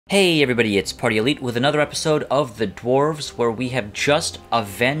Hey everybody, it's Party Elite with another episode of The Dwarves, where we have just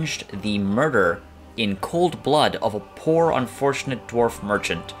avenged the murder in cold blood of a poor, unfortunate dwarf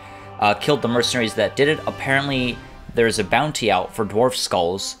merchant. Killed the mercenaries that did it. Apparently, there's a bounty out for dwarf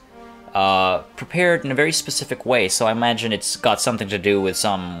skulls, prepared in a very specific way, so I imagine it's got something to do with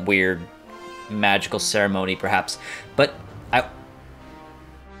some weird magical ceremony, perhaps. But well,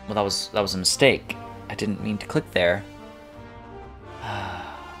 that was a mistake. I didn't mean to click there.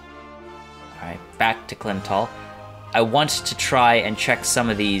 Alright, back to Clintal. I want to try and check some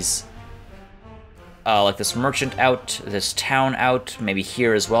of these, like this merchant out, this town out, maybe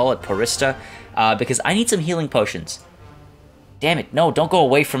here as well at Porista, because I need some healing potions. Damn it, no, don't go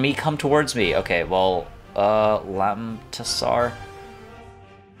away from me, come towards me. Okay, well, Lamtasar.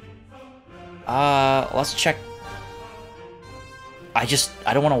 Let's check. I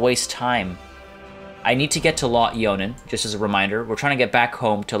don't want to waste time. I need to get to Lot Yonan, just as a reminder. We're trying to get back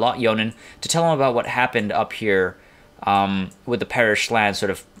home to Lot Yonan to tell him about what happened up here with the parish land sort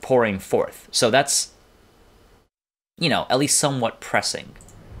of pouring forth. So that's, you know, at least somewhat pressing.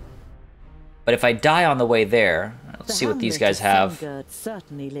 But if I die on the way there, let's see what these guys have.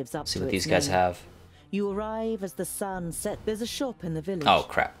 See what these guys have. You arrive as the sun sets. There's a shop in the village. Oh,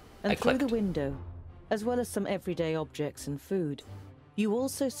 crap. And through the window, as well as some everyday objects and food, you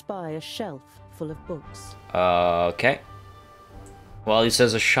also spy a shelf full of books. Okay. Well, at least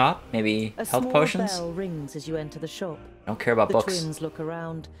there's a shop. Maybe health potions? A small bell rings as you enter the shop. Don't care about books. The twins look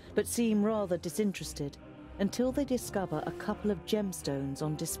around, but seem rather disinterested, until they discover a couple of gemstones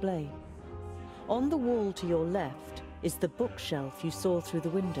on display. On the wall to your left is the bookshelf you saw through the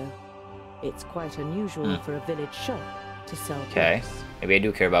window. It's quite unusual for a village shop to sell books. Okay, maybe I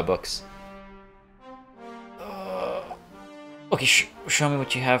do care about books. Okay, show me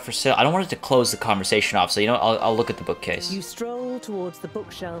what you have for sale. I don't want it to close the conversation off, so you know, I'll look at the bookcase. You stroll towards the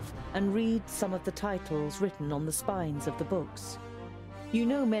bookshelf and read some of the titles written on the spines of the books. You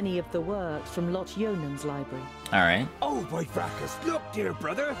know many of the works from Lot Yonan's library. All right. Oh, by fracas, look, dear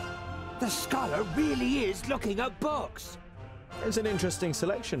brother. The scholar really is looking at books. It's an interesting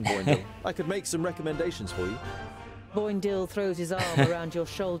selection, Boindle. I could make some recommendations for you. Boindle throws his arm around your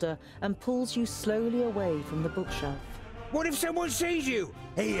shoulder and pulls you slowly away from the bookshelf. What if someone sees you?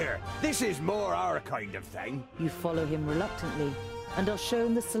 Here, this is more our kind of thing. You follow him reluctantly and are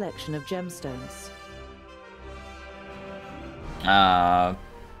shown the selection of gemstones.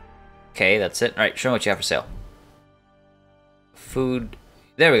 Okay, that's it. All right, show me what you have for sale. Food.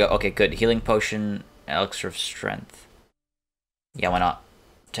 There we go. Okay, good. Healing potion, elixir of strength. Yeah, why not?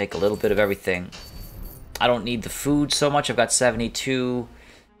 Take a little bit of everything. I don't need the food so much. I've got 72.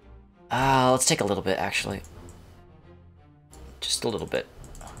 Let's take a little bit, actually. Just a little bit.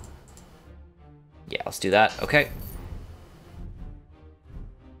 Yeah, let's do that. Okay.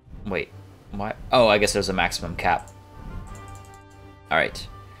 Wait, what? Oh, I guess there's a maximum cap. Alright.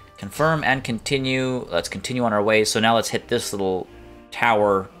 Confirm and continue. Let's continue on our way. So now let's hit this little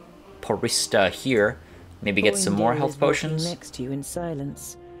tower, Porista here. Maybe get some more health potions. Next to you in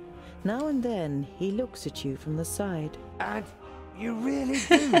silence. Now and then he looks at you from the side. And you really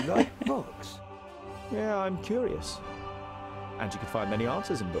do like books? Yeah, I'm curious. And you could find many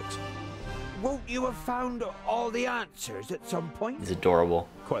answers in books. Won't you have found all the answers at some point? He's adorable.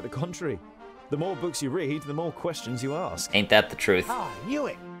 Quite the contrary. The more books you read, the more questions you ask. Ain't that the truth? Ah, I knew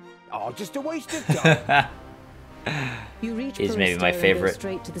it. Oh, just a waste of time. You reach He's maybe my favorite. And go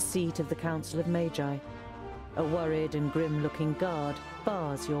straight to the seat of the Council of Magi. A worried and grim-looking guard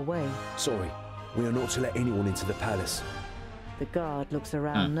bars your way. Sorry, we are not to let anyone into the palace. The guard looks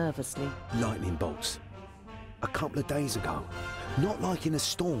around nervously. Lightning bolts. A couple of days ago. Not like in a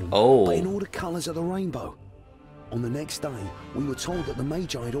storm, but in all the colours of the rainbow. On the next day, we were told that the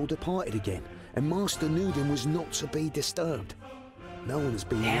Magi had all departed again, and Master Nudin was not to be disturbed. No one has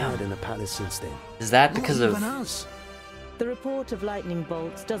been allowed in the palace since then. Is that because not of even us? The report of lightning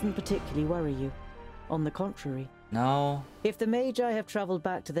bolts doesn't particularly worry you. On the contrary. No. If the Magi have travelled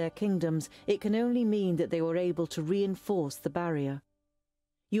back to their kingdoms, it can only mean that they were able to reinforce the barrier.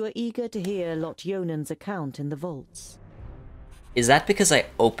 You are eager to hear Lot Yonan's account in the vaults. Is that because I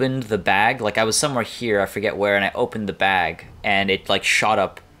opened the bag? Like, I was somewhere here, I forget where, and I opened the bag, and it, like, shot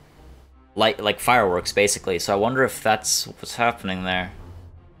up like fireworks, basically. So I wonder if that's what's happening there.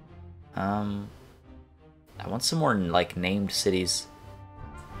 I want some more, like, named cities.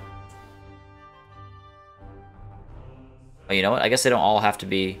 Oh, you know what? I guess they don't all have to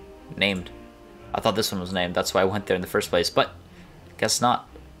be named. I thought this one was named. That's why I went there in the first place, but guess not.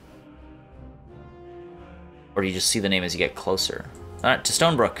 Or do you just see the name as you get closer? Alright, to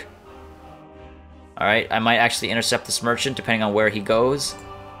Stonebrook. Alright, I might actually intercept this merchant depending on where he goes.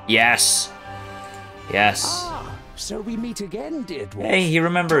 Yes. Yes. Ah, so we meet again, dear dwarf. Hey, he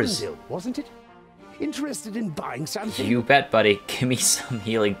remembers. Tandil, wasn't it? Interested in buying something? You bet, buddy. Give me some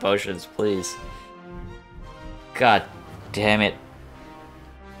healing potions, please. God damn it.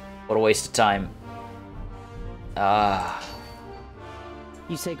 What a waste of time. Ah.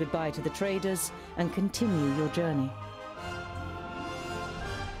 You say goodbye to the traders and continue your journey.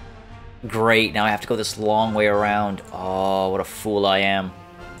 Great, now I have to go this long way around. Oh, what a fool I am.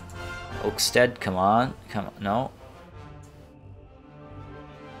 Oakstead, come on. Come on, no.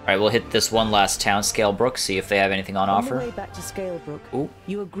 Alright, we'll hit this one last town, Scalebrook, see if they have anything on offer. On the way back to Scalebrook, Ooh.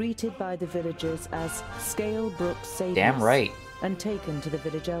 you are greeted by the villagers as Scalebrook Saviors. Damn right. And taken to the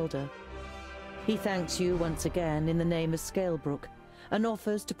village elder. He thanks you once again in the name of Scalebrook and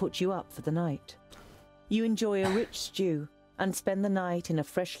offers to put you up for the night. You enjoy a rich stew and spend the night in a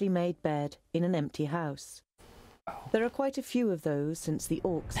freshly made bed in an empty house. There are quite a few of those since the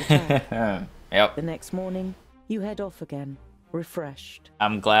orcs attacked. Yep. The next morning, you head off again, refreshed.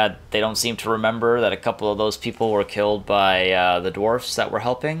 I'm glad they don't seem to remember that a couple of those people were killed by the dwarfs that were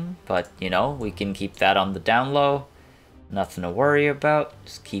helping, but, you know, we can keep that on the down low. Nothing to worry about.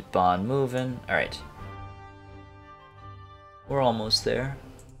 Just keep on moving. Alright. We're almost there.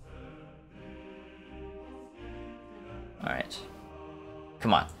 Alright.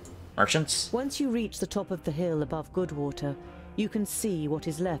 Come on. Merchants? Once you reach the top of the hill above Goodwater, you can see what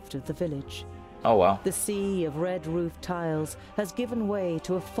is left of the village. Oh, wow. The sea of red roof tiles has given way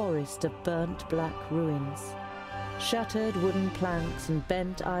to a forest of burnt black ruins. Shattered wooden planks and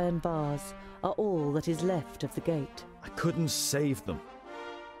bent iron bars are all that is left of the gate. I couldn't save them.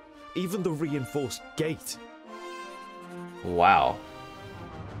 Even the reinforced gate. Wow.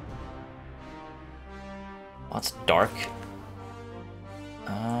 Well, it's dark.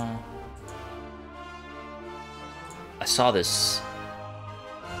 I saw this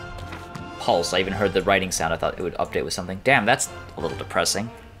pulse. I even heard the writing sound. I thought it would update with something. Damn, that's a little depressing.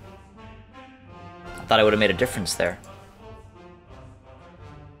 I thought I would have made a difference there.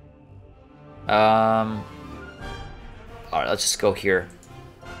 Alright, let's just go here.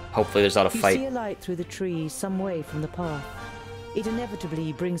 Hopefully there's not a fight. You see a light through the trees some way from the path. It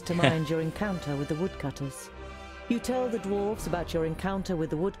inevitably brings to mind your encounter with the woodcutters. You tell the dwarves about your encounter with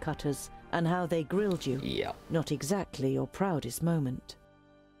the woodcutters and how they grilled you. Yeah. Not exactly your proudest moment.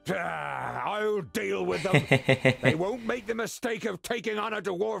 Ah, I'll deal with them. They won't make the mistake of taking on a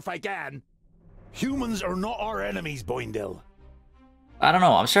dwarf again. Humans are not our enemies, Boindil. I don't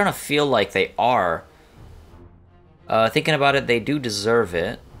know. I'm starting to feel like they are. Thinking about it, they do deserve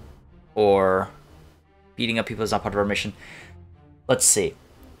it. Or beating up people is not part of our mission. Let's see.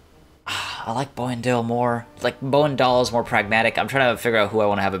 I like Boindil more. Like, Boindal is more pragmatic. I'm trying to figure out who I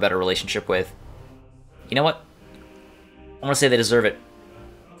want to have a better relationship with. You know what? I'm going to say they deserve it.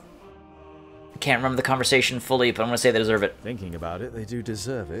 I can't remember the conversation fully, but I'm going to say they deserve it. Thinking about it, they do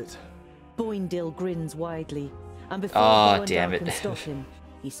deserve it. Boindil grins widely, and before damn Boindal it. can stop him,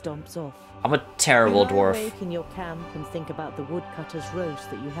 he stomps off. I'm a terrible You lie dwarf. awake in your camp and think about the woodcutter's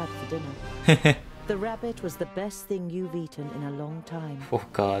roast that you had for dinner. The rabbit was the best thing you've eaten in a long time. Oh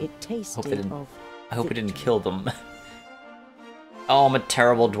god. It tasted of I hope it didn't victory. kill them. Oh, I'm a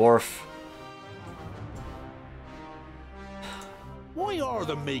terrible dwarf. Why are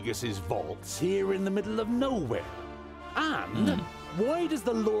the Magus's vaults here in the middle of nowhere? And why does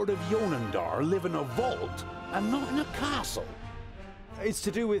the Lord of Yonandar live in a vault and not in a castle? It's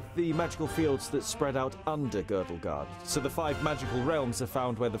to do with the magical fields that spread out under Girdlegard, so the 5 magical realms are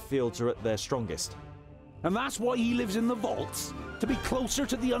found where the fields are at their strongest. And that's why he lives in the vaults? To be closer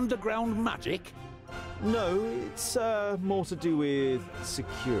to the underground magic? No, it's more to do with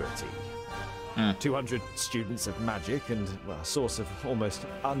security. 200 students of magic and a source of almost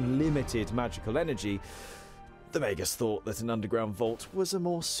unlimited magical energy. The Magus thought that an underground vault was a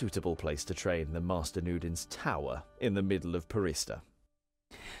more suitable place to train than Master Nudin's tower in the middle of Parista.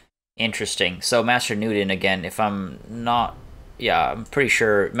 Interesting. So Master Nudin again, if I'm not, yeah, I'm pretty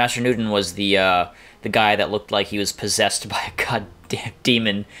sure Master Nudin was the guy that looked like he was possessed by a goddamn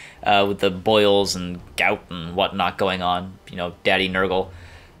demon with the boils and gout and whatnot going on. You know, Daddy Nurgle,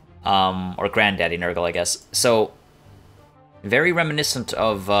 or Granddaddy Nurgle, I guess. So very reminiscent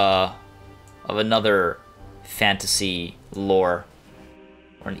of another fantasy lore,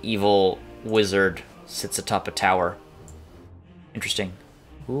 where an evil wizard sits atop a tower. Interesting.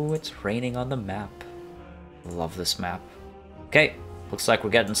 Ooh, it's raining on the map. Love this map. Okay, looks like we're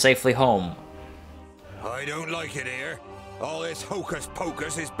getting safely home. I don't like it here. All this hocus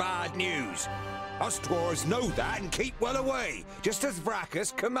pocus is bad news. Us dwarves know that and keep well away, just as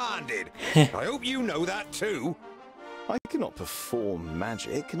Vracus commanded. I hope you know that too. I cannot perform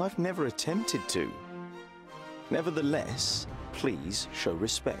magic, and I've never attempted to. Nevertheless, please show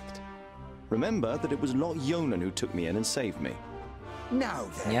respect. Remember that it was Lot Yonan who took me in and saved me. Now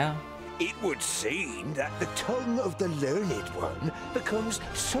then, Yeah. it would seem that the tongue of the learned one becomes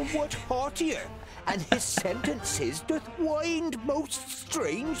somewhat haughtier, and his sentences doth wind most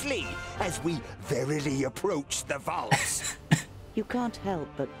strangely as we verily approach the vaults. You can't help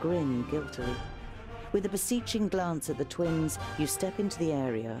but grin guiltily. With a beseeching glance at the twins, you step into the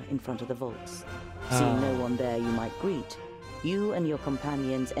area in front of the vaults. Seeing no one there you might greet, you and your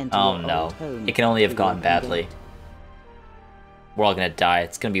companions enter Oh your no. old home. It can only have through gone the open badly. gate. We're all gonna die.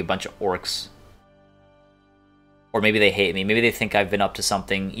 It's gonna be a bunch of orcs. Or maybe they hate me. Maybe they think I've been up to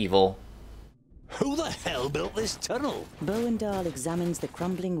something evil. Who the hell built this tunnel? Bowendahl examines the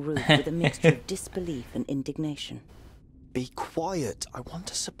crumbling roof with a mixture of disbelief and indignation. Be quiet. I want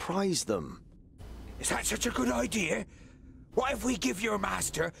to surprise them. Is that such a good idea? What if we give your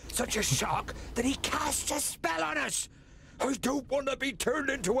master such a shock that he casts a spell on us? I don't want to be turned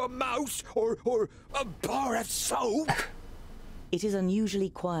into a mouse or a bar of soap. It is unusually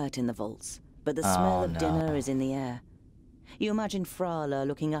quiet in the vaults, but the smell of dinner is in the air. You imagine Frala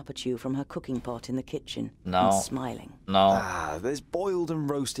looking up at you from her cooking pot in the kitchen and smiling. No. Ah, there's boiled and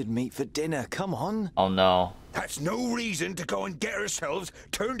roasted meat for dinner. Come on. Oh no. That's no reason to go and get ourselves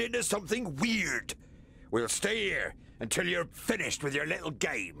turned into something weird. We'll stay here until you're finished with your little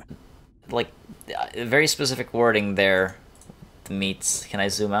game. Like, very specific wording there. The meats. Can I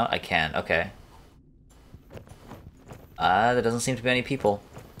zoom out? I can. Okay. There doesn't seem to be any people.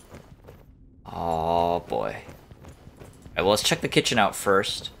 Oh boy. Alright, well, let's check the kitchen out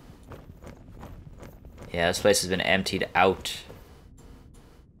first. Yeah, this place has been emptied out.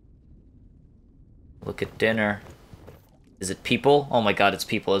 Look at dinner. Is it people? Oh my god, it's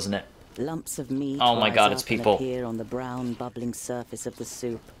people, isn't it? Lumps of meat Oh my rise god, up it's and people. appear on the brown, bubbling surface of the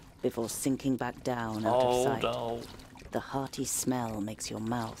soup before sinking back down out of sight. No. The hearty smell makes your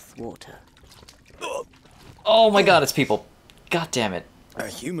mouth water. Oh my god, it's people. God damn it. A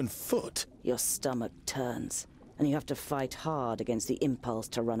human foot? Your stomach turns, and you have to fight hard against the impulse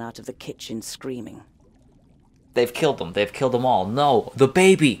to run out of the kitchen screaming. They've killed them. They've killed them all. No. The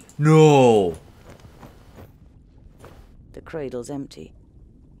baby. No. The cradle's empty.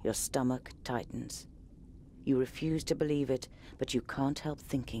 Your stomach tightens. You refuse to believe it, but you can't help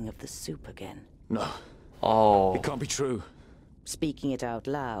thinking of the soup again. No. Oh. It can't be true. Speaking it out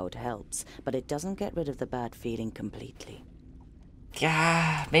loud helps, but it doesn't get rid of the bad feeling completely.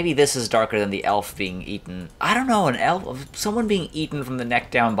 Yeah, maybe this is darker than the elf being eaten. I don't know, an elf, someone being eaten from the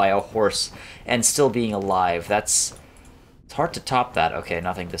neck down by a horse and still being alive. It's hard to top that. Okay,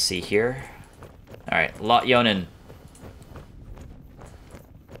 nothing to see here. All right, Lot Yonan.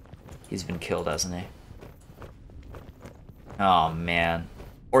 He's been killed, hasn't he? Oh man,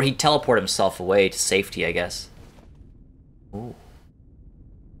 or he'd teleport himself away to safety, I guess. Ooh,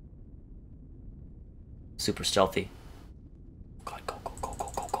 super stealthy. God, go, go, go,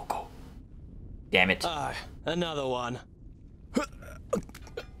 go, go, go, go. Damn it. Ah, another one.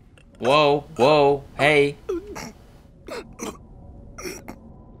 Whoa, whoa, hey.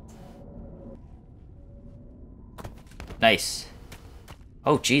 Nice.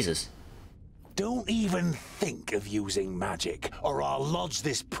 Oh, Jesus. Don't even think of using magic, or I'll lodge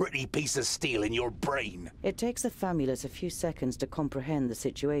this pretty piece of steel in your brain. It takes the Famulus a few seconds to comprehend the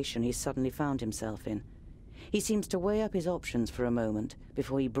situation he suddenly found himself in. He seems to weigh up his options for a moment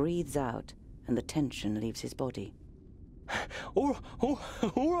before he breathes out and the tension leaves his body. All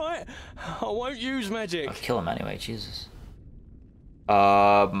right. I won't use magic. I'll kill him anyway, Jesus.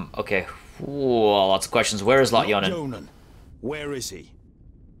 Okay. Whoa, lots of questions. Where is Lot Yonan? Yonan. Where is he?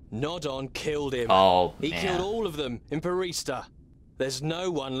 Nodon killed him. Oh, He man. killed all of them in Parista. There's no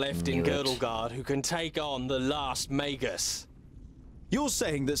one left in Knew it. Girdlegard who can take on the last Magus. You're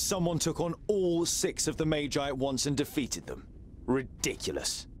saying that someone took on all 6 of the Magi at once and defeated them?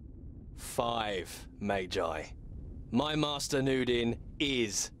 Ridiculous. 5 Magi. My master Nudin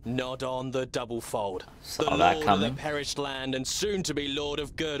is Nodon the Doublefold, Saw the that lord coming. of the perished land and soon to be lord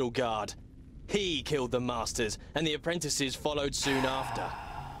of Girdlegard. He killed the masters, and the apprentices followed soon after.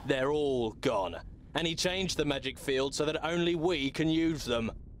 They're all gone, and he changed the magic field so that only we can use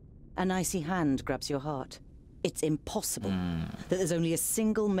them. An icy hand grabs your heart. It's impossible that there's only a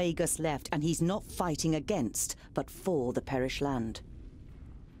single Magus left, and he's not fighting against, but for the perished land.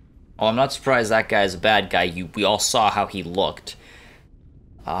 Well, I'm not surprised that guy's a bad guy. We all saw how he looked.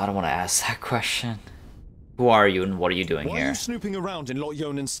 I don't want to ask that question. Who are you and what are you doing Why are here? you snooping around in Lot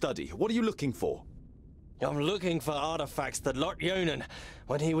Yonan's study? What are you looking for? I'm looking for artifacts that Lot Yonan,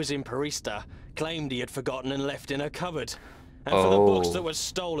 when he was in Parista, claimed he had forgotten and left in a cupboard. And for the books that were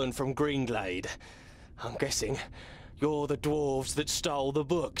stolen from Greenglade. I'm guessing you're the dwarves that stole the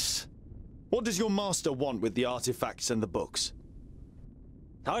books. What does your master want with the artifacts and the books?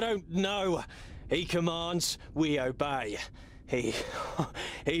 I don't know. He commands, we obey.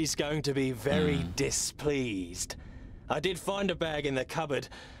 He's going to be very displeased. I did find a bag in the cupboard,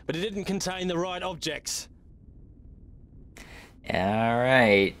 but it didn't contain the right objects.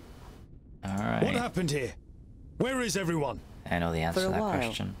 Alright. What Alright. happened here? Where is everyone? I know the answer For to a that while,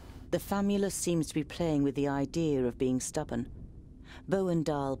 question. the famulus seems to be playing with the idea of being stubborn.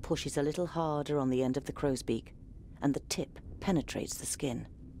 Bowendahl pushes a little harder on the end of the crow's beak, and the tip penetrates the skin.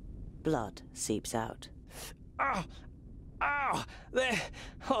 Blood seeps out. Ah! Ah!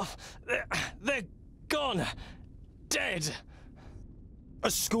 They're gone! Dead! A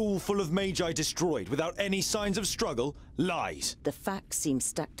school full of magi destroyed without any signs of struggle? Lies. The facts seem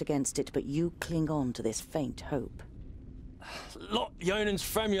stacked against it, but you cling on to this faint hope. Lot Yonan's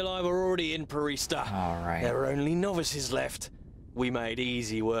famuli were already in Parista. Alright. There were only novices left. We made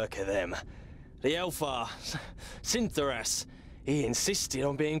easy work of them. The Elfar, Syntharas, he insisted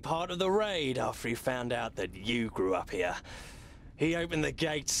on being part of the raid after he found out that you grew up here. He opened the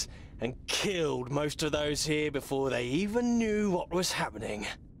gates and killed most of those here before they even knew what was happening.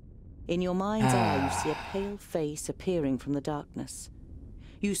 In your mind's eye, you see a pale face appearing from the darkness.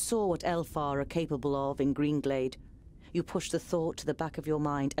 You saw what Elfar are capable of in Greenglade. You push the thought to the back of your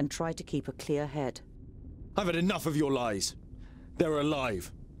mind and try to keep a clear head. I've had enough of your lies. They're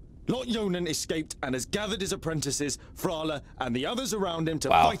alive. Lot Yonan escaped and has gathered his apprentices, Frala, and the others around him to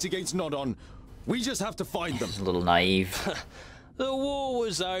fight against Nodon. We just have to find them. A little naive. The war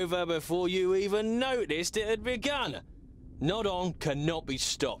was over before you even noticed it had begun. Nodon cannot be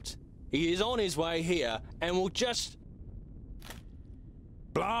stopped. He is on his way here and will just...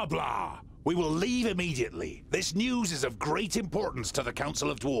 Blah, blah. We will leave immediately. This news is of great importance to the Council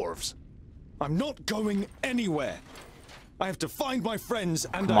of Dwarves. I'm not going anywhere. I have to find my friends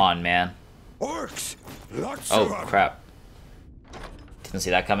and Come on, man. Orcs! Lots Oh, of them! crap. Didn't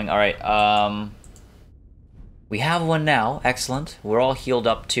see that coming. Alright, we have one now. Excellent. We're all healed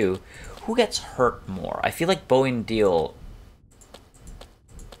up, too. Who gets hurt more? I feel like Bowendahl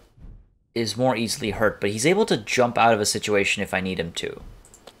is more easily hurt, but he's able to jump out of a situation if I need him to.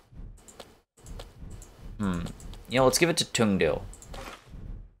 You know, let's give it to Tungdil.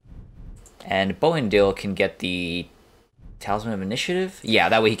 And Bowendahl can get the Talisman of Initiative? Yeah,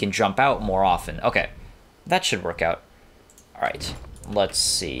 that way he can jump out more often. Okay, that should work out. Alright, let's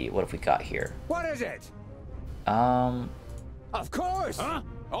see. What have we got here? What is it? Of course! Huh?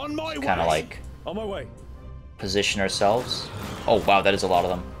 On my way! Kind of like On my way. position ourselves. Oh, wow, that is a lot of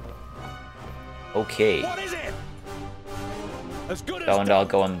them. Okay. What is it? As good as Bowendahl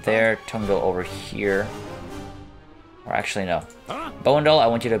going there. Tungdil over here. Or actually, no. Huh? Bowendahl, I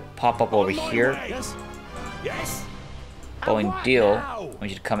want you to pop up over On my here. way. Yes. Yes. Bowendahl, now? I want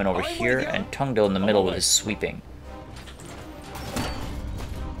you to come in over I'm with here. you. And Tungdil in the middle with his sweeping.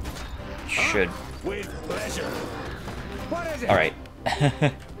 Should. With pleasure. What is it? Alright.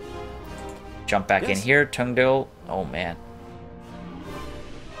 Jump back in here, Tungdil. Oh, man.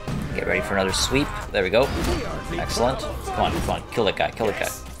 Get ready for another sweep. There we go. Excellent. Come on, come on. Kill that guy, kill that guy.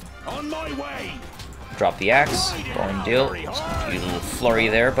 On my way. Drop the axe. Bowendahl. You little flurry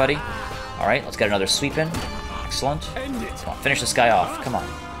there, buddy. Alright, let's get another sweep in. Excellent. Come on, finish this guy off. Come on.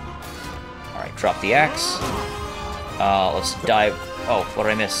 Alright, drop the axe. Let's dive. Oh, what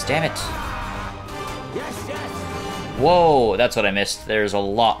did I miss? Damn it. Yes, yes! Whoa, that's what I missed. There's a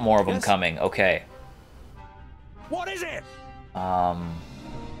lot more of them coming. Okay. What is it?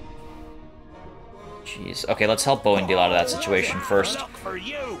 Jeez. Okay, let's help Bowendahl out of that situation first. Look for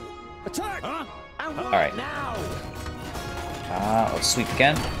you. Attack! Huh? And what Alright. now? Let's sweep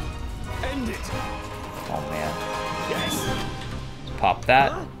again. End it. Oh, man. Yes. Let's pop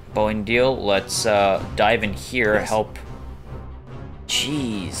that. Bowendahl, let's dive in here, help.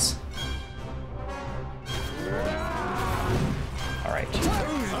 Jeez. Alright.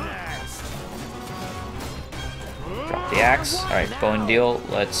 Who's next? Drop the axe. Alright, Bowendahl,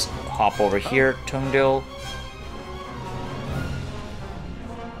 let's hop over here. Tungdil.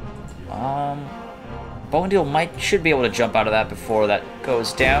 Bowendahl should be able to jump out of that before that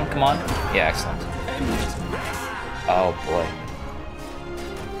goes down. Come on. Yeah, excellent. Oh boy.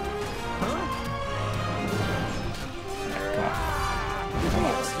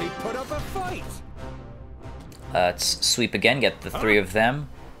 Mostly put up a fight. Let's sweep again, get the three of them.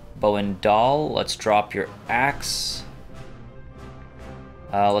 Bowendahl, let's drop your axe.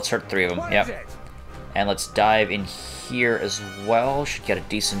 Let's hurt three of them. What is Yep. it? And let's dive in here as well. Should get a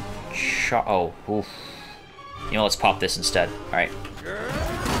decent shot. Oh, oof. You know, let's pop this instead. Alright.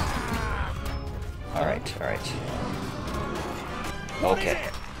 Alright, alright. Okay.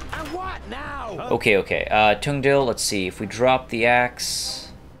 And what now? Okay, okay. Tungdil, let's see. If we drop the axe...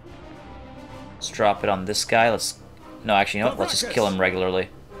 Let's drop it on this guy. Let's... No, actually, you know what? Let's just kill him regularly.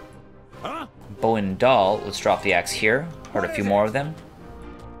 Bowen Dahl, let's drop the axe here. Hurt a few more of them.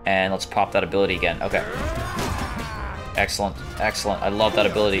 And let's pop that ability again. Okay. Excellent, excellent. I love that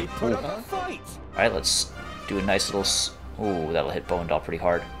ability. Alright, let's do a nice little... Ooh, that'll hit Bowen Dahl pretty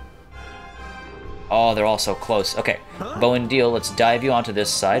hard. Oh, they're all so close. Okay, Bowen Deal, let's dive you onto this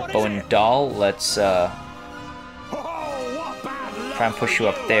side. Bowen Dahl, let's try and push you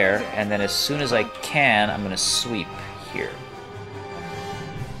up there. And then as soon as I can, I'm going to sweep here.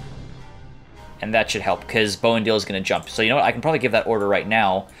 And that should help, because Bowen Deal is going to jump. So you know what? I can probably give that order right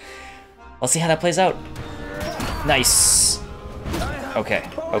now. Let's see how that plays out. Nice. Okay,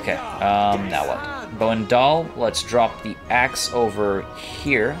 okay. Now what? Bowen Dahl, let's drop the axe over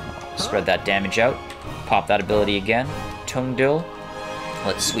here. Spread that damage out. Pop that ability again. Tungdil,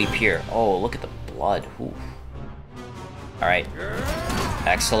 let's sweep here. Oh, look at the blood. Ooh. Alright.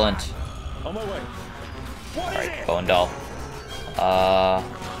 Excellent. On my way. Alright, Bowen Dahl.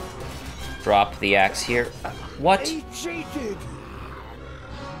 Drop the axe here. What?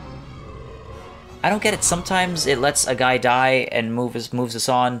 I don't get it. Sometimes it lets a guy die and moves us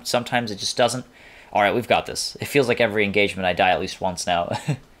on. Sometimes it just doesn't. Alright, we've got this. It feels like every engagement I die at least once now.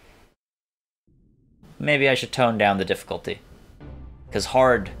 Maybe I should tone down the difficulty. Because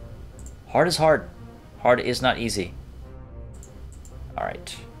hard is hard. Hard is not easy.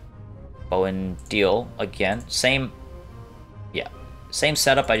 Alright. Bowen Deal again. Same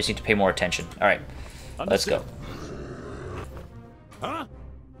setup, I just need to pay more attention. Alright, let's go. Huh?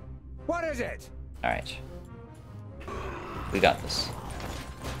 What is it? Alright. We got this.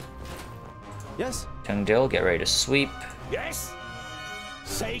 Yes? Tungdil, get ready to sweep. Yes?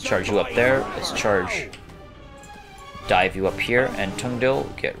 Charge you up there. Let's charge. Dive you up here, and Tungdil,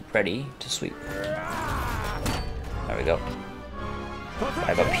 get ready to sweep. There we go.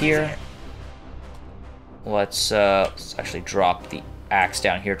 Dive up here. Let's actually drop the axe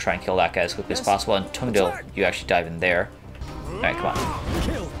down here, try and kill that guy as quickly as possible, and Tungdil, you actually dive in there. Alright, come on.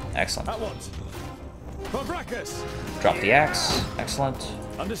 Excellent. Drop the axe. Excellent.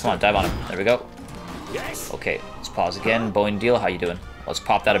 Come on, dive on him. There we go. Okay, let's pause again. Bowen Deal, how you doing? Let's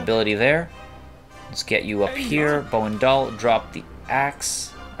pop that ability there. Let's get you up here. Bowen Dahl, drop the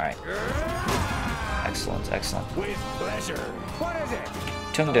axe. Alright. Excellent, excellent. With pleasure. What is it?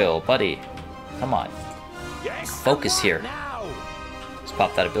 Tungdil, buddy. Come on. Focus here. Let's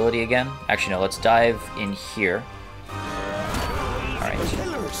pop that ability again. Actually, no, let's dive in here. Alright.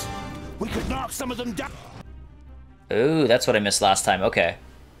 We could knock some of them down. Ooh, that's what I missed last time. Okay.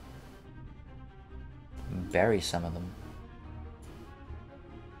 Bury some of them.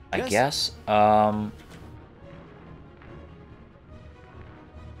 I guess. Well,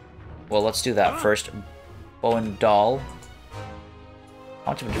 let's do that first. Bowen Dahl.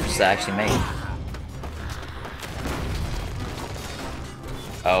 How much of a difference does that actually make?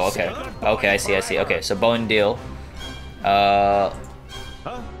 Oh, okay. Okay, I see. Okay, so Bowen Deal.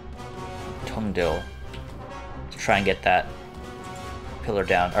 Tungdil. Let's try and get that pillar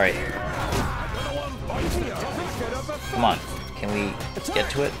down. Alright. Come on. Can we get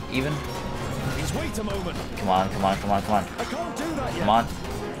to it even? Come on. Come on.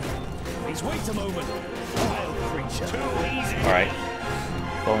 Alright.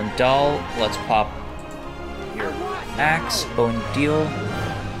 Bowen Dahl, let's pop your axe. Bowen Deal.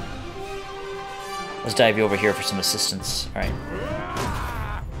 Let's dive you over here for some assistance. Alright.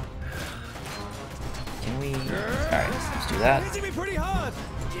 Can we... Alright, let's do that.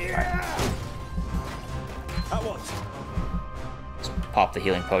 Alright. Let's pop the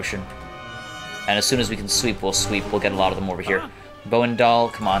healing potion. And as soon as we can sweep, we'll sweep. We'll get a lot of them over here. Bowen Dahl,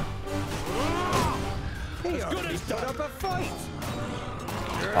 come on. Let's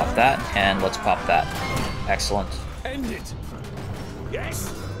pop that, and let's pop that. Excellent. Alright,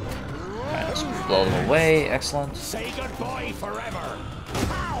 let's blow them away. Excellent. Say goodbye forever.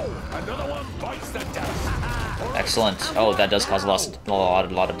 Another one bites the dust. Excellent. Oh, that does cause a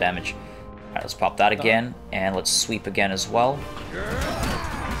lot of damage. Alright, let's pop that again, and let's sweep again as well.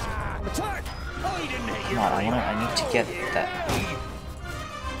 Come on, I need to get that.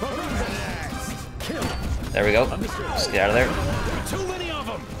 There we go. Let's get out of there. Too many of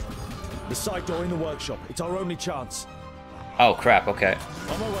them. The side door in the workshop. It's our only chance. Oh crap, okay.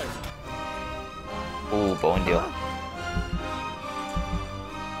 On my way. Ooh, Bowen Deal.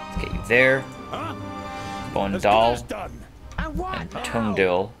 Let's get you there. Boendal Done. And what and now?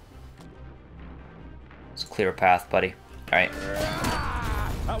 Tungdil. Let's clear a path, buddy. Alright.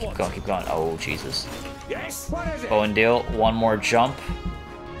 Keep going, keep going. Oh, Jesus. Yes. What is it? Boendil, one more jump.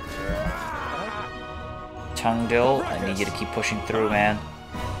 Tungdil, I need you to keep pushing through, man.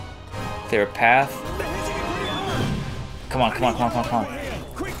 Clear a path. Come on, come on, come on, come on, come on.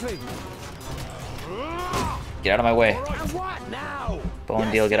 Quickly. Get out of my way. And what now?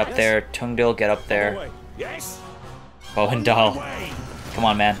 Boendil, get up there. Tungdil, get up there. Yes. Boendal. Way. Come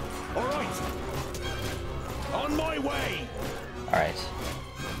on, man. All right. On my way. Alright.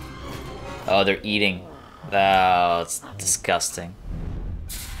 Oh, they're eating. That's disgusting.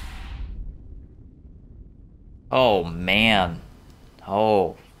 Oh, man.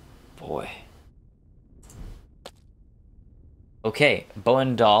 Oh, boy. Okay,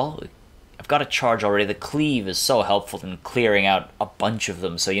 Boendal. I've got a charge already. The cleave is so helpful in clearing out a bunch of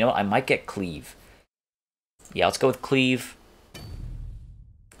them. So, you know what? I might get cleave. Yeah, let's go with cleave.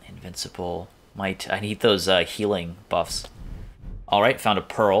 Invincible. I need those healing buffs. Alright, found a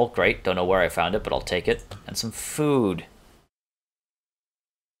pearl. Great. Don't know where I found it, but I'll take it. And some food.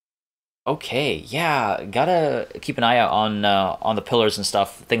 Okay, yeah. Gotta keep an eye out on the pillars and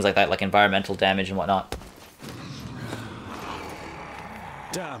stuff. Things like that, like environmental damage and whatnot.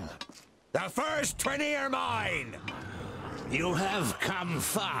 Damn. The first 20 are mine. You have come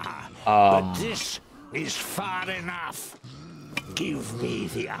far, but this is far enough. Give me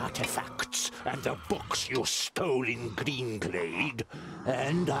the artifacts and the books you stole in Greenglade,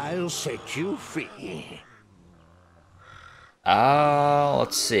 and I'll set you free.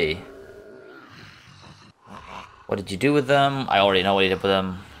 Let's see. What did you do with them? I already know what you did with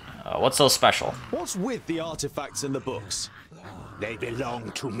them. What's so special? What's with the artifacts and the books? They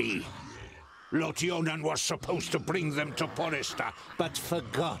belong to me. Lord Yonan was supposed to bring them to Porista, but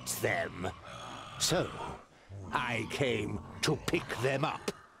forgot them. So, I came to pick them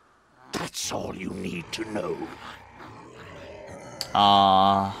up. That's all you need to know.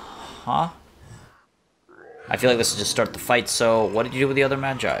 Huh? I feel like this will just start the fight, so what did you do with the other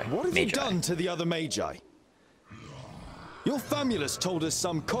Magi? What have you done to the other Magi? Your Famulus told us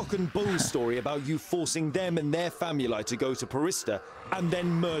some cock and bull story about you forcing them and their famuli to go to Porista and then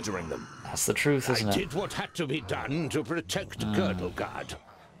murdering them. That's the truth, isn't it? I did what had to be done to protect Girdlegard.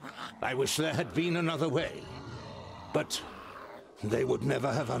 I wish there had been another way, but they would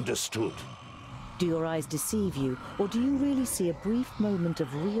never have understood. Do your eyes deceive you, or do you really see a brief moment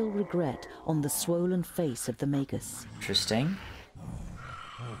of real regret on the swollen face of the Magus? Interesting.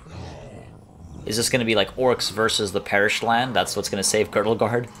 Is this going to be like orcs versus the perished land? That's what's going to save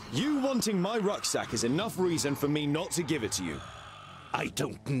Girdlegard? You wanting my rucksack is enough reason for me not to give it to you. I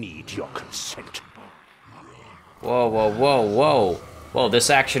don't need your consent. Whoa, whoa, whoa, whoa. Whoa,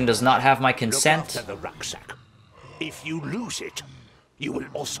 this action does not have my consent. Look after the rucksack. If you lose it, you will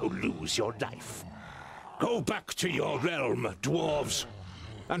also lose your life. Go back to your realm, dwarves,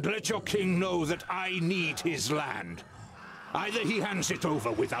 and let your king know that I need his land. Either he hands it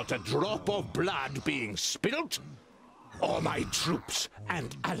over without a drop of blood being spilt, or my troops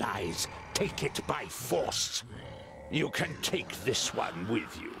and allies take it by force. You can take this one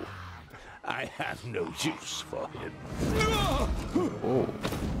with you. I have no use for him. Ooh.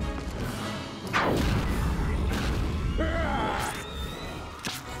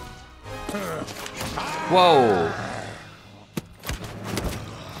 Whoa.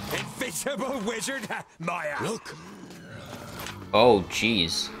 Invisible wizard, Maya. Look. Oh,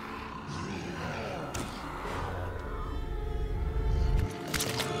 jeez.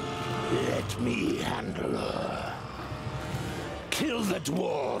 Let me handle her. Kill the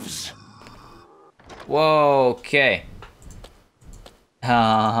dwarves. Whoa, okay.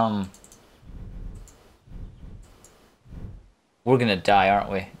 We're gonna die,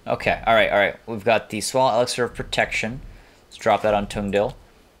 aren't we? Okay, alright. We've got the Swallow Elixir of Protection. Let's drop that on Tungdil.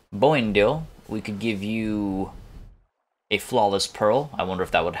 Boendil, we could give you a Flawless Pearl. I wonder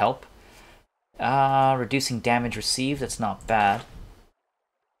if that would help. Reducing damage received, that's not bad.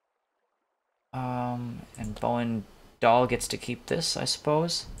 And Boendal gets to keep this, I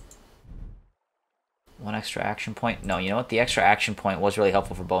suppose. One extra action point. No, you know what? The extra action point was really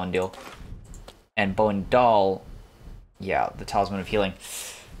helpful for Boendil. And Boendal, yeah, the Talisman of Healing.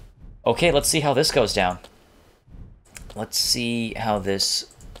 Okay, let's see how this goes down. Let's see how this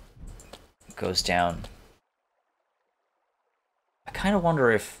goes down. I kind of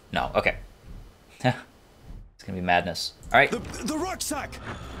wonder if... No, okay. It's gonna be madness. Alright. The rucksack!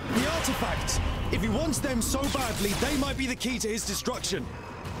 The artifacts! If he wants them so badly, they might be the key to his destruction.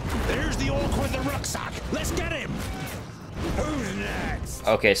 There's the orc with the rucksack. Let's get him. Who's next?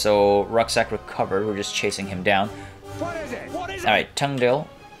 Okay, so Rucksack recovered. We're just chasing him down. What is it? What is it? Alright, Tungdil,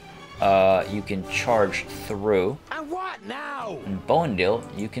 you can charge through. And what now? And Boandil,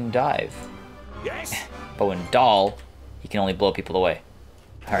 you can dive. Yes. Boandal, he can only blow people away.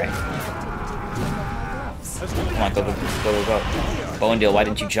 Alright. Come on, go. Boandil, why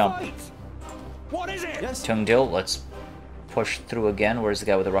didn't you jump? What is it? Yes. Tungdil, let's push through again. Where's the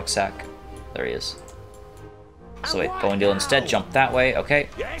guy with the rucksack? There he is. So wait, Boandil instead, jump that way, okay.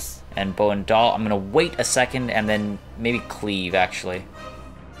 Yes. And Boandal, I'm gonna wait a second and then maybe cleave, actually.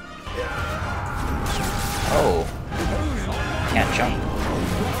 Oh. Can't jump.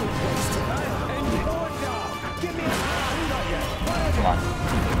 Come on.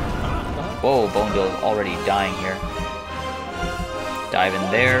 Whoa, Boandil already dying here. Dive in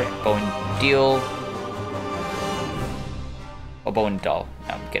there. Boandil. Oh, Boandal.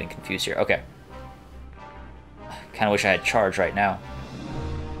 I'm getting confused here. Okay. Kind of wish I had charge right now.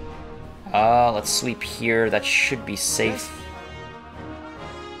 Let's sleep here. That should be safe.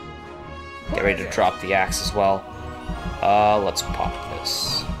 Get ready to drop the axe as well. Let's pop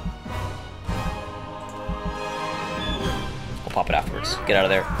this. We'll pop it afterwards. Get out of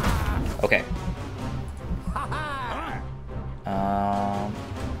there. Okay.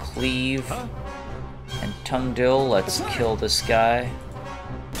 Cleave. And Tungdil, let's kill this guy.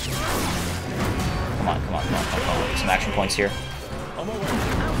 Come on. Some action points here.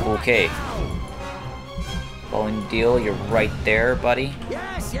 Okay. Boandil, you're right there, buddy.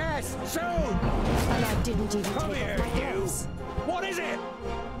 Yes, soon. And I didn't even Come take here, off my you. gloves. What is it?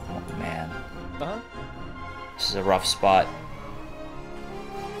 Oh, man. Uh-huh. This is a rough spot.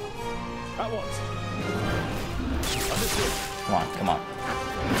 At once. Understood. Come on.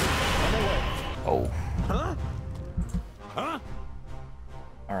 On my way. Oh. Huh? Huh?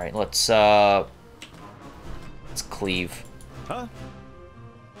 Alright, let's cleave. Huh?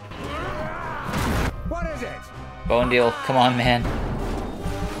 What is it? Boandil, come on, man.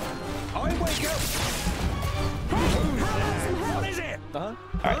 I wake up. What is it? Uh-huh.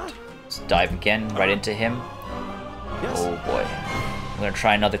 Alright, let's dive again, right into him. Yes. Oh boy. I'm gonna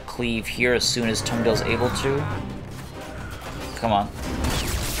try another cleave here as soon as Tungdil's able to. Come on.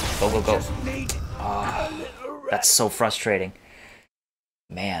 Go. That's so frustrating.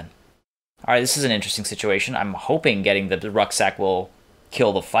 Man. Alright, this is an interesting situation. I'm hoping getting the rucksack will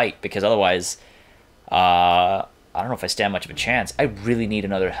kill the fight, because otherwise, I don't know if I stand much of a chance. I really need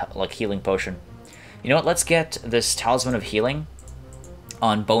another healing potion. You know what? Let's get this Talisman of Healing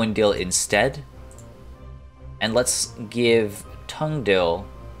on Boandil instead. And let's give Tungdil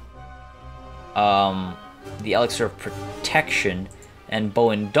the Elixir of Protection, and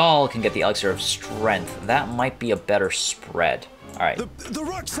Boandal can get the Elixir of Strength. That might be a better spread. Alright. The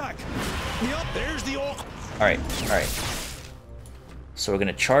rucksack! Yup, there's the orc. Alright. So we're going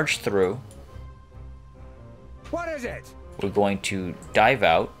to charge through. What is it? We're going to dive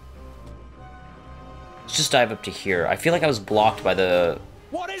out. Let's just dive up to here. I feel like I was blocked by the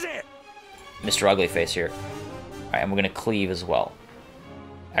What is it? Mr. Uglyface here. Alright, and we're going to cleave as well.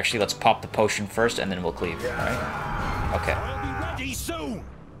 Actually, let's pop the potion first, and then we'll cleave. Alright? Okay. I'll be ready soon.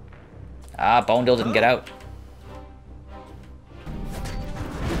 Ah, Boandil didn't get out.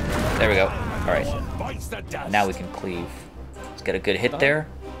 There we go. Alright. Bites the dust. Now we can cleave. Let's get a good hit there.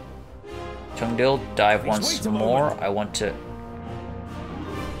 Tungdil, dive once more. I want to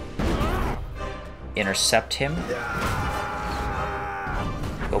intercept him.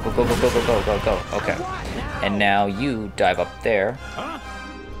 Go. Okay. And now you dive up there.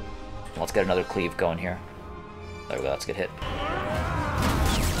 Let's get another cleave going here. There we go, that's a good hit.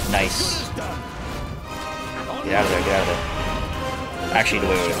 Nice. Get out of there. Actually,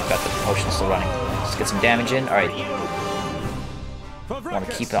 wait, we've got the potion still running. Let's get some damage in. Alright. I want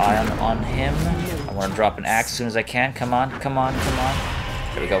to keep an eye on him. I want to drop an axe as soon as I can. Come on.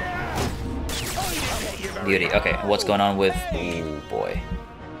 There we go. Beauty. Okay, what's going on with... Oh, boy.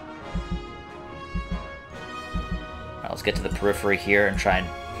 Alright, let's get to the periphery here and try and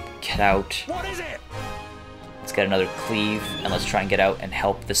get out. What is it? Let's get another cleave, and let's try and get out and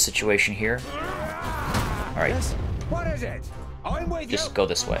help this situation here. Alright, What is it? I'm with you. just go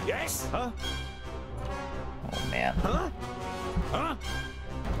this way. Yes. Huh? Oh, man. Huh? Alright,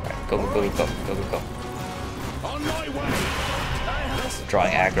 go. On my way.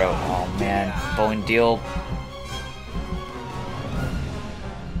 Drawing aggro. Oh, man. Boandil.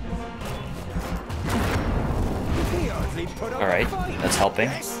 He hardly put up a Alright, fight. that's helping.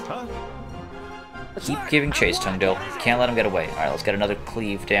 Yes. Huh? Keep giving chase, Tungdil. Can't let him get away. Alright, let's get another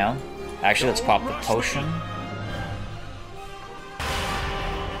cleave down. Actually, let's pop the potion.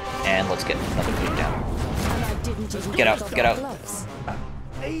 And let's get another cleave down. And I didn't even Get out, take off get my out. gloves.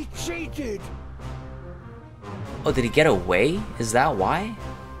 He cheated. Oh, did he get away? Is that why?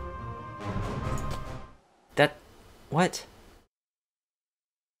 That... What?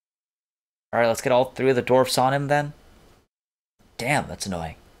 Alright, let's get all 3 of the dwarfs on him then. Damn, that's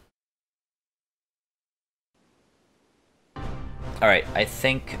annoying. Alright, I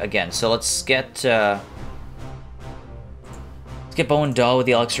think, again, so let's get Bowen Dahl with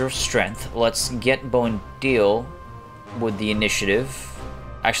the Elixir of Strength. Let's get Bowen Deal with the Initiative.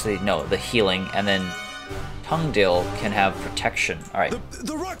 Actually, no, the Healing, and then Tungdil can have Protection. Alright.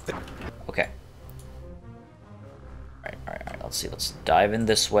 Okay. Alright, let's see. Let's dive in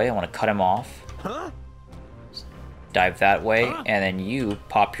this way. I want to cut him off. Huh? Dive that way, and then you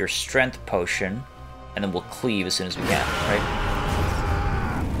pop your Strength Potion, and then we'll cleave as soon as we can, right?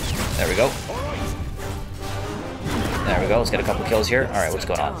 There we go. There we go. Let's get a couple kills here. Alright, what's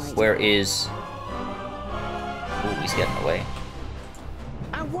going on? Where is... Ooh, he's getting away.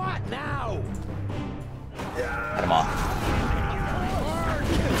 And what now? Cut him off.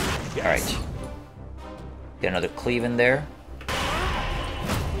 Alright. Get another cleave in there.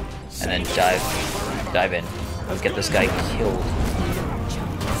 And then dive in. Let's get this guy killed.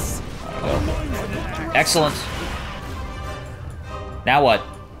 There we go. Excellent! Now what?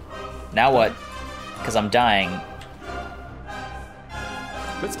 Now what? Because I'm dying.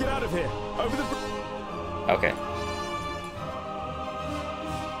 Let's get out of here. Over the bridge. Okay.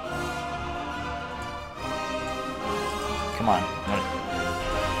 Come on. I'm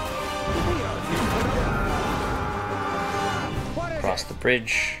gonna... Cross the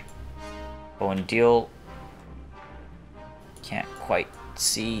bridge. Bowen Deal. Can't quite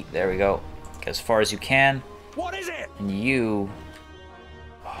see. There we go. Get as far as you can. What is it? And you...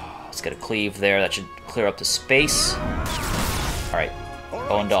 Let's get a cleave there. That should clear up the space. Alright.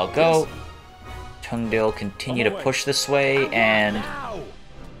 Bowen Dahl, go. Tungdil, continue to push this way, and...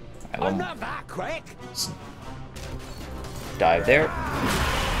 I'm not that quick. Dive there.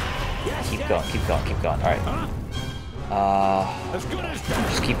 Keep going, keep going, keep going. Alright.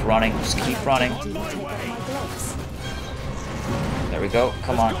 Just keep running, just keep running. There we go.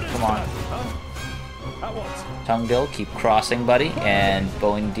 Come on, come on. Tungdil, keep crossing, buddy. And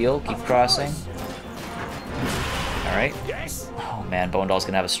Bowen Deal, keep crossing. Alright. Oh man, Bowen Dahl's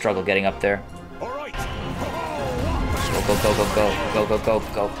gonna have a struggle getting up there. Go, go, go, go, go. Go, go, go,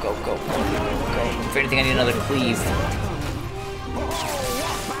 go, go, go, go. If anything, I need another cleave.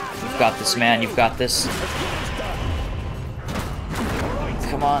 You've got this, man. You've got this.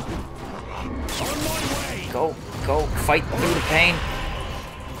 Come on. Go, go. Fight through the pain.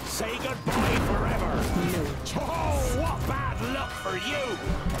 Say goodbye forever. Oh, what bad luck for you.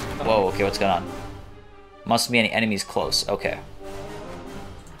 Whoa, okay, what's going on? Must be any enemies close. Okay.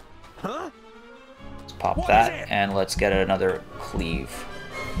 Huh? Let's pop that, and let's get another cleave.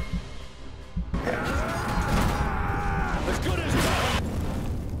 As good as done.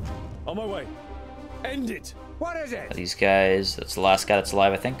 On my way. End it. What is it? These guys, that's the last guy that's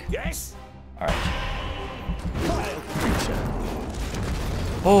alive, I think. Yes? Alright.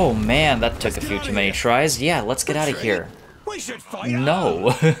 Oh man, that took a few too many tries. Yeah, let's get out of here. We should fight.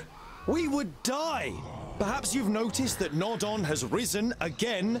 No. We would die. Perhaps you've noticed that Nodon has risen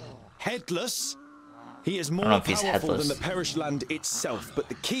again, headless. He is more know if he's powerful headless. than the perished land itself, but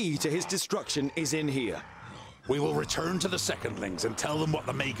the key to his destruction is in here. We will return to the Secondlings and tell them what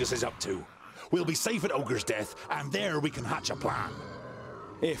the Magus is up to. We'll be safe at Ogre's death, and there we can hatch a plan.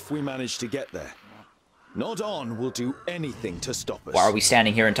 If we manage to get there. Nodon will do anything to stop us. Why are we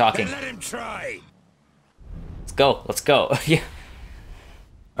standing here and talking? Then let him try. Let's go, let's go. Yeah.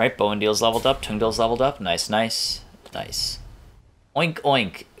 Alright, Bowen Deal's leveled up, Tungdil's leveled up. Nice, nice, nice. Oink,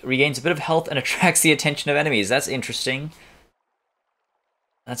 oink. Regains a bit of health and attracts the attention of enemies. That's interesting.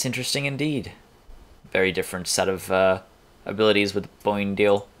 That's interesting indeed. Very different set of abilities with Bowen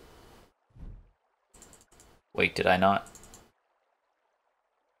Deal. Wait, did I not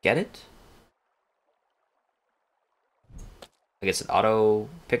get it? I guess it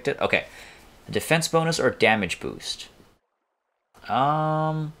auto-picked it? Okay. A defense bonus or damage boost?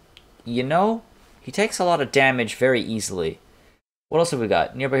 You know, he takes a lot of damage very easily. What else have we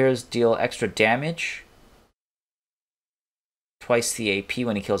got? Nearby heroes deal extra damage. Twice the AP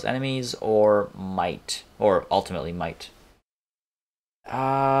when he kills enemies, or might. Or ultimately might.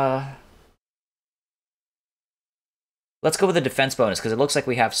 Let's go with the defense bonus, because it looks like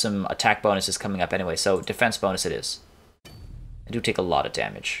we have some attack bonuses coming up anyway, so defense bonus it is. I do take a lot of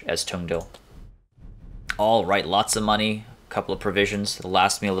damage as Tungdil. Alright, lots of money, a couple of provisions. It'll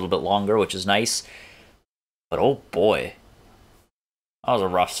last me a little bit longer, which is nice. But oh boy. That was a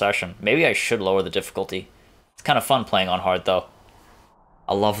rough session. Maybe I should lower the difficulty. It's kind of fun playing on hard, though.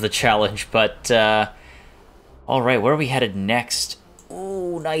 I love the challenge, but... Alright, where are we headed next?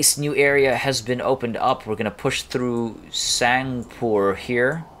 Ooh, nice new area has been opened up. We're gonna push through Sangpur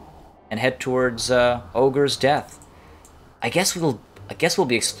here and head towards Ogre's Death. I guess we'll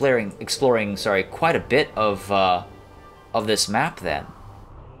be exploring quite a bit of this map then.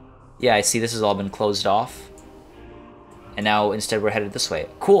 Yeah, I see this has all been closed off. And now instead we're headed this way.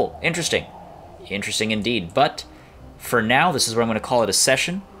 Cool, interesting. Interesting indeed. But for now, this is where I'm going to call it a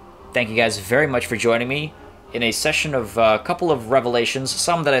session. Thank you guys very much for joining me in a session of a couple of revelations.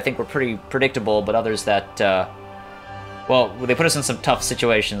 Some that I think were pretty predictable, but others that, well, they put us in some tough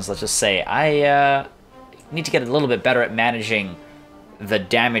situations, let's just say. I need to get a little bit better at managing the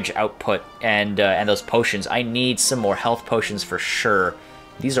damage output and those potions. I need some more health potions for sure.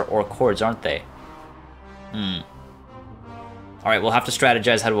 These are ore cords, aren't they? Alright, we'll have to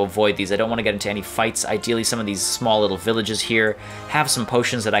strategize how to avoid these. I don't want to get into any fights. Ideally, some of these small little villages here have some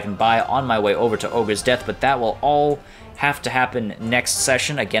potions that I can buy on my way over to Ogre's Death, but that will all have to happen next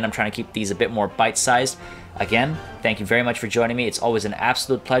session. Again, I'm trying to keep these a bit more bite-sized. Again, thank you very much for joining me. It's always an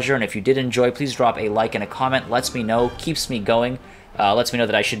absolute pleasure, and if you did enjoy, please drop a like and a comment. Lets me know, keeps me going, lets me know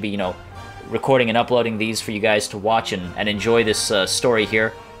that I should be, you know, recording and uploading these for you guys to watch and enjoy this story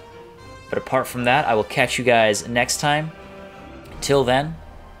here. But apart from that, I will catch you guys next time. Till then,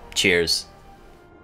 cheers.